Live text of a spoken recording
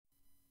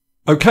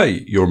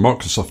Okay, you're in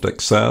Microsoft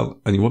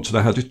Excel and you want to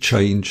know how to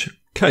change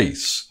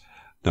case.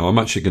 Now I'm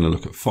actually going to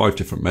look at 5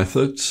 different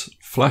methods: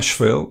 flash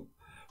fill,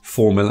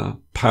 formula,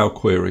 Power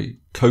Query,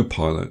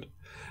 Copilot,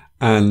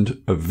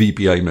 and a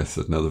VBA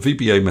method. Now the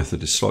VBA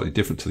method is slightly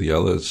different to the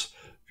others.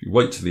 If you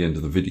wait to the end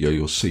of the video,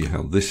 you'll see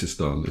how this is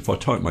done. If I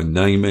type my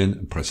name in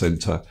and press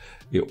enter,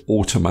 it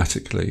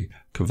automatically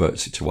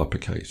converts it to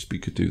uppercase. But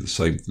you could do the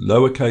same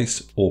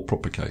lowercase or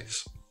proper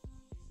case.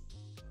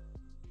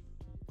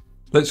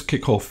 Let's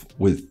kick off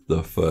with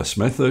the first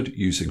method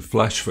using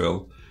flash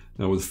fill.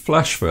 Now with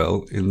flash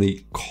fill, in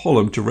the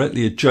column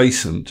directly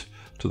adjacent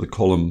to the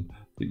column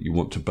that you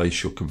want to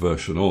base your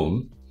conversion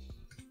on,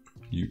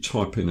 you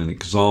type in an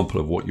example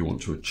of what you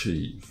want to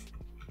achieve.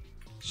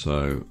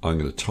 So I'm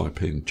going to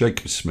type in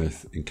Jacob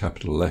Smith in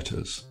capital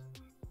letters.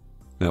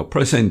 Now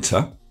press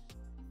enter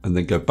and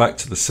then go back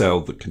to the cell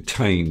that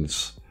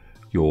contains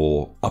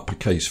your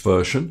uppercase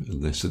version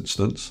in this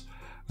instance,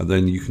 and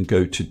then you can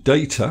go to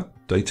Data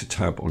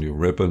tab on your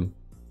ribbon,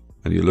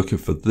 and you're looking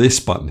for this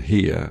button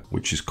here,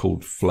 which is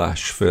called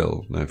Flash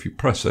Fill. Now if you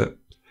press it,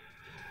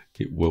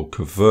 it will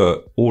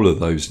convert all of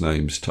those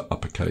names to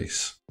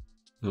uppercase.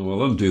 Now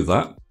I'll undo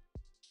that,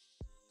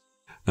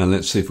 and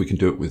let's see if we can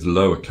do it with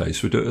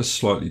lowercase. We'll do it a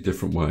slightly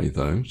different way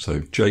though. So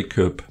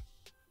Jacob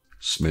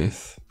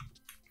Smith.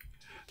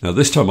 Now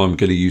this time I'm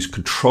going to use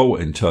Control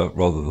Enter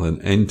rather than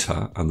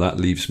Enter, and that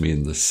leaves me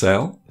in the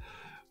cell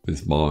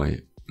with my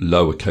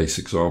lowercase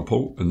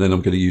example, and then I'm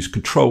going to use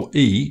Control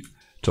E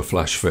to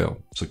flash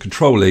fill. So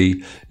Control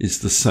E is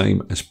the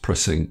same as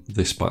pressing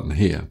this button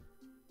here.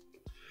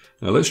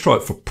 Now let's try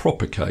it for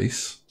proper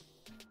case.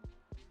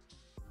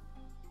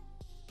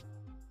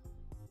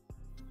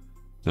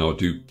 Now I'll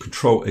do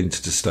Control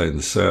Enter to stay in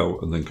the cell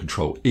and then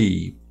Control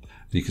E,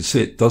 and you can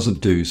see it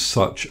doesn't do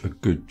such a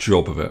good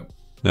job of it.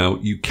 Now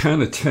you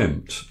can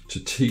attempt to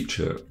teach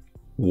it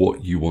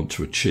what you want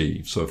to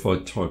achieve. So if I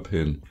type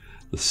in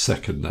the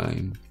second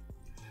name,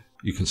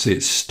 you can see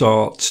it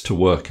starts to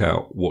work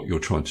out what you're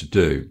trying to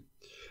do.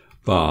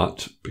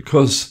 But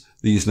because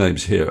these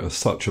names here are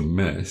such a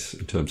mess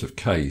in terms of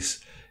case,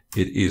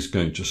 it is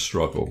going to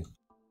struggle.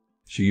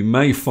 So you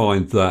may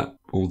find that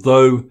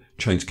although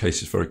change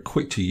case is very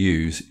quick to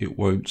use, it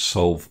won't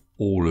solve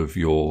all of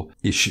your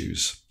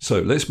issues. So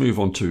let's move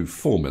on to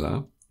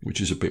formula, which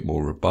is a bit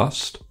more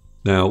robust.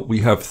 Now we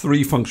have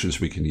 3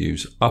 functions we can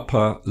use: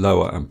 upper,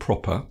 lower, and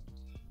proper.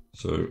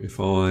 So if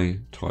I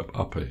type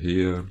upper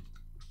here,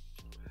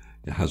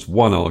 it has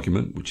one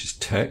argument, which is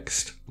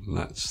text, and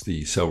that's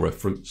the cell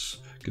reference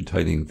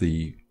containing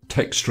the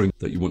text string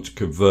that you want to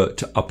convert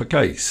to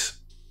uppercase.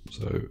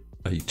 So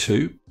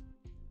A2,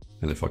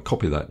 and if I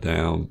copy that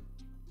down,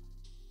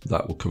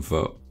 that will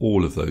convert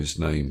all of those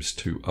names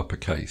to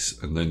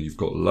uppercase. And then you've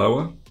got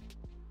lower.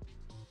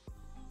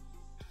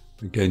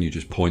 Again, you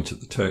just point at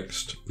the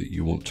text that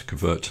you want to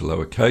convert to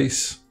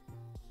lowercase,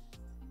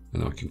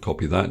 and I can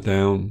copy that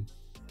down.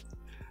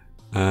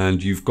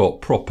 And you've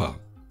got proper.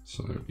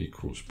 So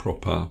equals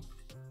proper,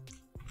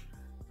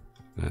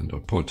 and I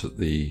point at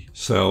the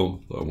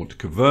cell that I want to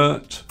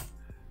convert,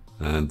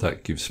 and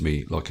that gives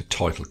me like a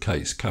title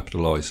case,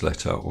 capitalized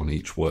letter on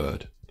each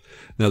word.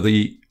 Now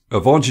the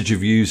advantage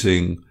of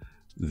using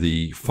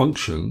the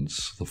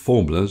functions, the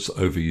formulas,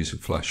 over using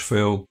flash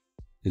fill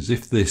is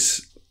if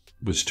this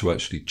was to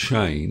actually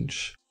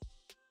change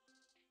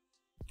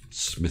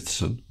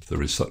Smithson, if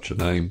there is such a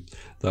name,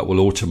 that will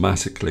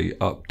automatically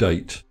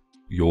update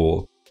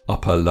your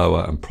upper,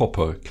 lower, and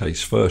proper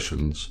case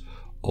versions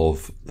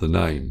of the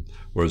name.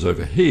 Whereas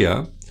over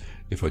here,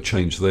 if I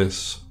change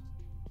this,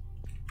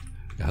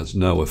 it has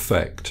no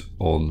effect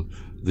on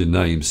the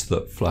names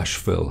that flash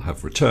fill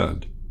have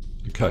returned.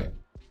 Okay,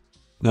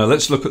 now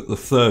let's look at the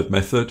third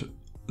method.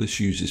 This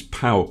uses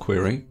Power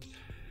Query.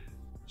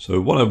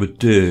 So what I would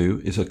do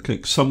is I'd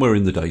click somewhere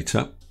in the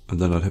data, and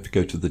then I'd have to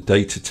go to the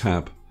Data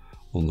tab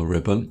on the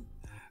ribbon,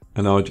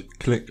 and I'd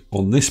click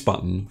on this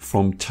button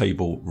from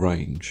Table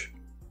Range.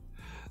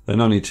 Then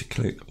I need to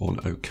click on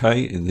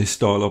OK in this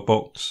dialog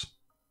box,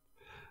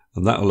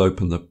 and that will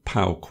open the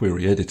Power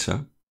Query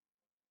editor.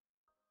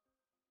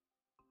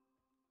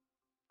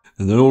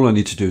 And then all I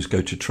need to do is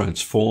go to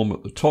Transform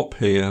at the top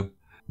here,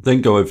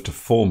 then go over to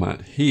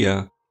Format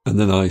here, and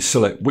then I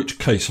select which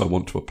case I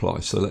want to apply.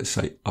 So let's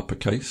say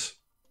uppercase.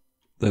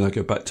 Then I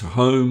go back to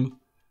Home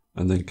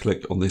and then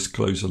click on this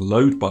Close and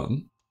Load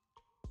button.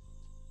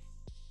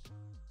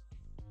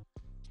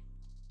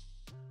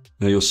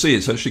 Now you'll see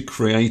it's actually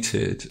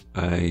created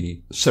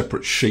a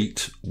separate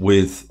sheet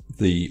with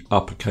the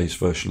uppercase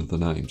version of the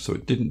name. So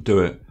it didn't do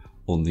it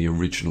on the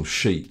original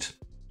sheet.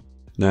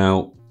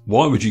 Now,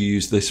 why would you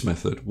use this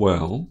method?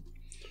 Well,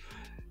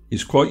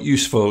 it's quite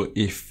useful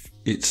if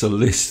it's a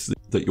list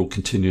that you're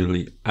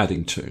continually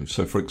adding to.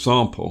 So for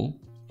example,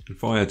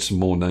 if I add some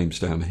more names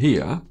down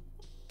here,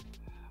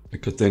 I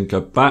could then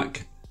go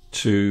back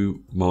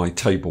to my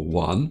table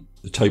 1,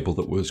 the table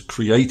that was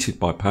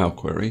created by Power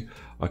Query.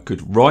 I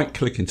could right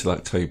click into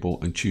that table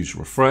and choose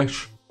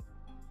refresh,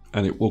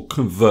 and it will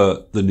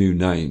convert the new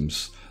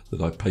names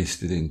that I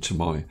pasted into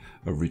my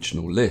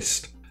original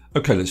list.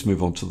 Okay, let's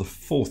move on to the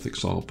fourth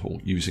example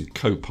using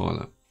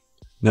Copilot.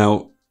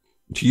 Now,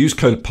 to use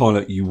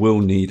Copilot, you will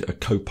need a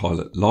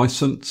Copilot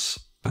license.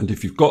 And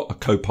if you've got a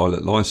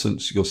Copilot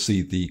license, you'll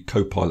see the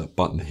Copilot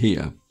button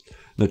here.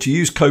 Now, to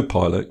use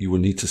Copilot, you will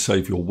need to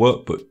save your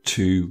workbook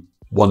to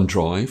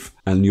OneDrive,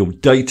 and your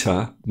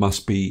data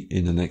must be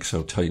in an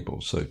Excel table.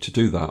 So to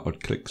do that,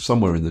 I'd click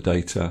somewhere in the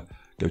data,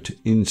 go to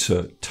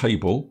Insert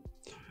Table,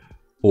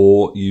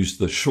 or use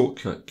the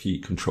shortcut key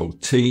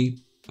Control-T,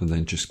 and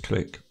then just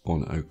click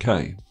on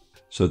OK.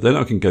 So then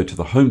I can go to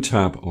the Home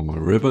tab on my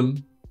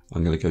ribbon.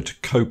 I'm going to go to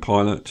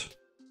Copilot.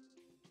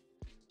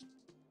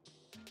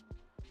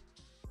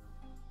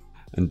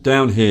 And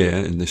down here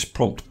in this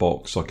prompt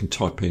box, I can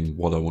type in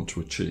what I want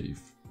to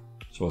achieve.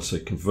 So I'll say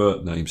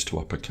convert names to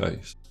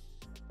uppercase.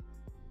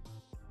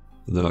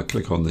 And then I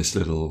click on this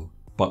little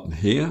button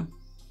here.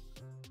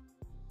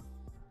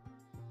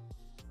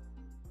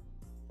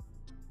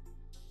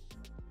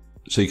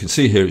 So you can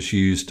see here it's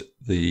used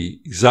the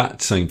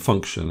exact same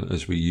function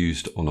as we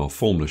used on our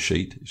formula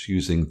sheet. It's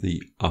using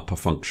the upper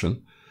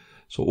function.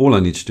 So all I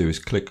need to do is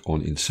click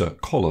on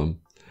Insert Column,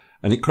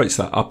 and it creates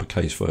that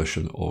uppercase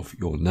version of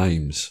your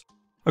names.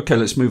 Okay,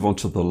 let's move on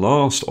to the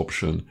last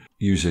option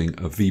using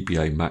a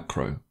VBA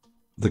macro.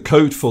 The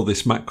code for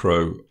this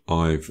macro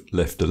I've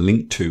left a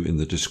link to in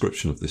the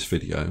description of this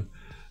video.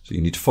 So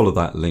you need to follow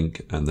that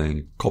link and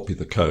then copy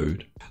the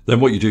code. Then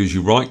what you do is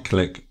you right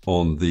click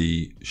on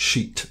the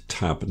sheet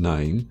tab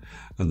name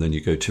and then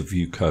you go to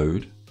view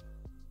code,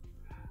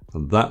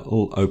 and that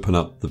will open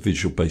up the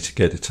Visual Basic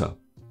Editor.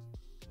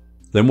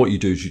 Then what you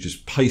do is you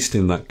just paste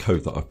in that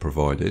code that I've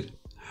provided,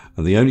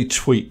 and the only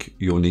tweak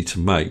you'll need to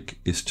make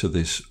is to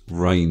this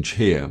range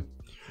here.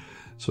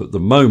 So at the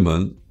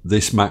moment,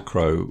 this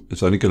macro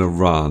is only going to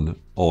run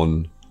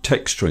on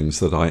text strings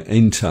that I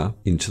enter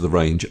into the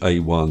range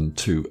A1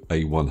 to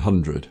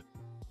A100.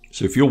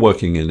 So if you're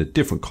working in a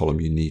different column,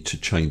 you need to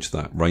change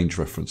that range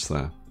reference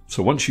there.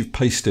 So once you've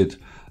pasted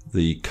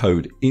the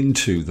code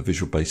into the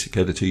Visual Basic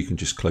Editor, you can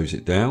just close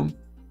it down.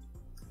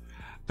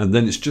 And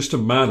then it's just a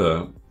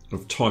matter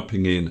of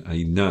typing in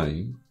a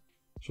name.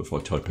 So if I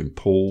type in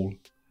Paul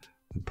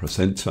and press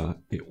enter,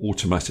 it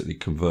automatically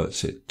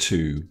converts it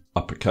to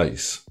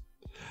uppercase.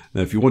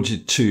 Now, if you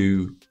wanted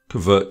to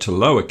convert to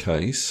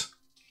lowercase,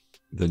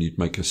 then you'd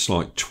make a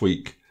slight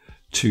tweak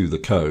to the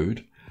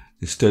code.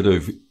 Instead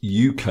of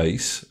U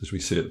case, as we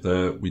see it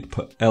there, we'd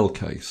put L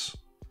case.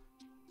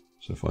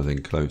 So if I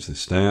then close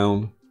this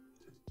down,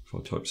 if I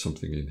type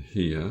something in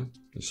here,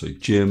 let's say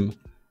Jim,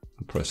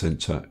 and press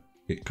enter,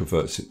 it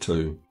converts it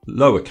to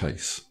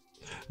lowercase.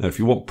 Now, if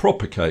you want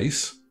proper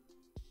case,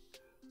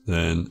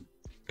 then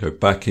go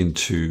back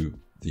into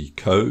the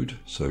code.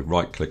 So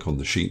right click on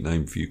the sheet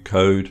name, view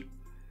code.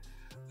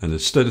 And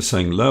instead of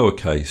saying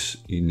lowercase,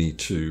 you need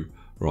to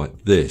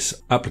write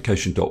this,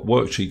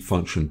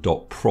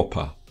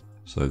 application.worksheetfunction.proper.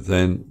 So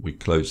then we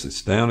close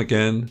this down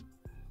again.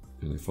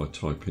 And if I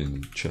type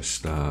in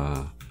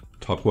Chester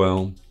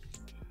Tugwell,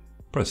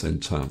 press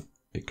enter,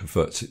 it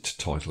converts it to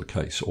title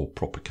case or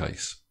proper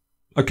case.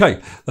 Okay,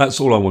 that's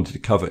all I wanted to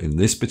cover in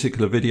this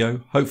particular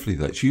video. Hopefully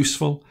that's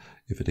useful.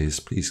 If it is,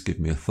 please give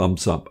me a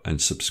thumbs up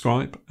and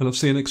subscribe, and I'll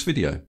see you next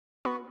video.